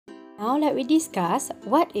Now let we discuss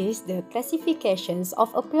what is the classifications of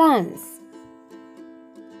a plants.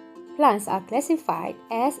 Plants are classified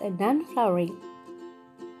as a non-flowering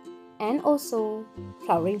and also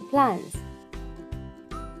flowering plants.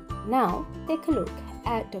 Now take a look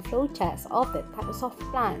at the flowcharts of the types of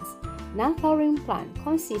plants. Non-flowering plant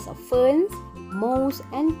consists of ferns, moss,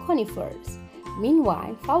 and conifers.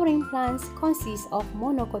 Meanwhile, flowering plants consist of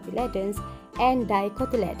monocotyledons and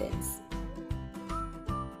dicotyledons.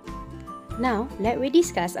 Now, let we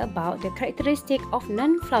discuss about the characteristic of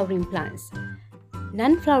non-flowering plants.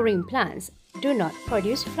 Non-flowering plants do not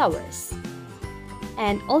produce flowers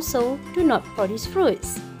and also do not produce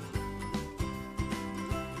fruits.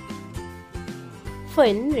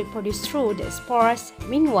 Ferns reproduce through the spores.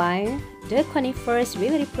 Meanwhile, the conifers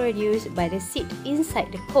will reproduce by the seed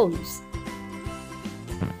inside the cones.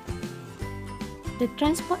 The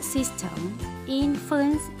transport system in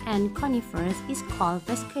ferns and conifers is called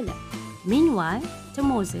vascular. Meanwhile, the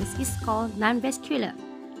mosses is called non-vascular.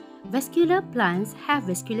 Vascular plants have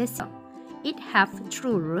vascular cell. It have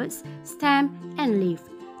true roots, stem, and leaf.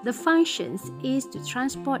 The functions is to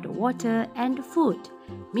transport the water and the food.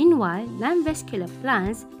 Meanwhile, non-vascular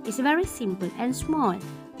plants is very simple and small,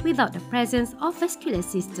 without the presence of vascular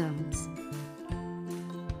systems.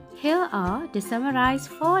 Here are the summarized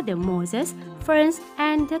for the mosses, ferns,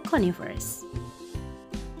 and the conifers.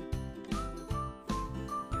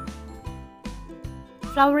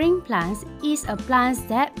 Flowering plants is a plant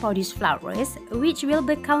that produce flowers which will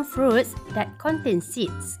become fruits that contain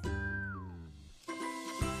seeds.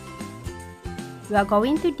 We are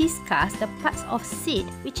going to discuss the parts of seed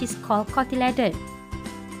which is called cotyledon.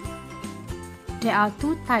 There are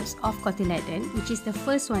two types of cotyledon, which is the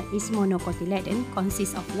first one is monocotyledon,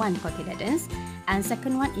 consists of one cotyledons, and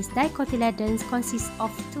second one is dicotyledons, consists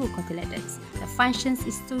of two cotyledons. The functions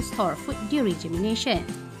is to store food during germination.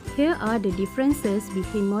 Here are the differences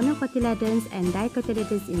between monocotyledons and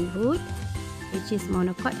dicotyledons in root, which is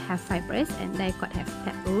monocot have fibrous and dicot have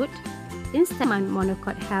taproot. In stem,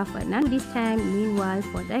 monocot have a non-woody stem, meanwhile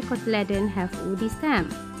for dicotyledon have woody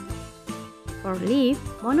stem. For leaf,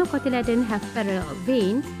 monocotyledon have parallel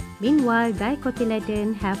vein, meanwhile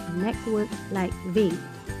dicotyledon have network-like vein.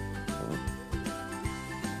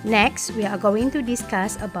 Next, we are going to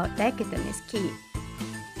discuss about dichotomous key.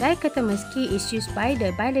 Dichotomous key is used by the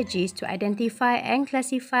biologists to identify and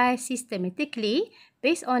classify systematically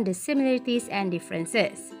based on the similarities and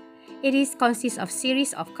differences. It consists of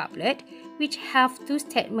series of couplets which have two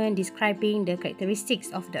statements describing the characteristics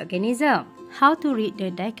of the organism. How to read the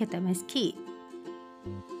dichotomous key?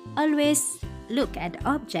 Always look at the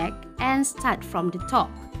object and start from the top.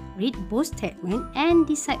 Read both statements and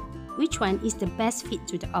decide which one is the best fit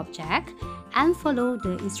to the object and follow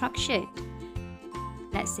the instruction.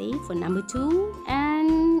 Let's say for number 2,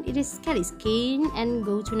 and it is scaly skin, and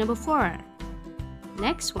go to number 4.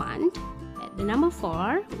 Next one, at the number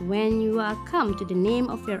 4, when you are come to the name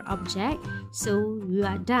of your object, so you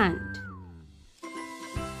are done.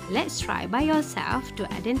 Let's try by yourself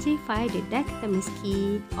to identify the dichotomous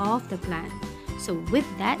key of the plant. So with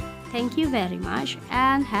that, thank you very much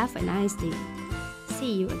and have a nice day.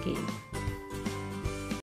 See you again.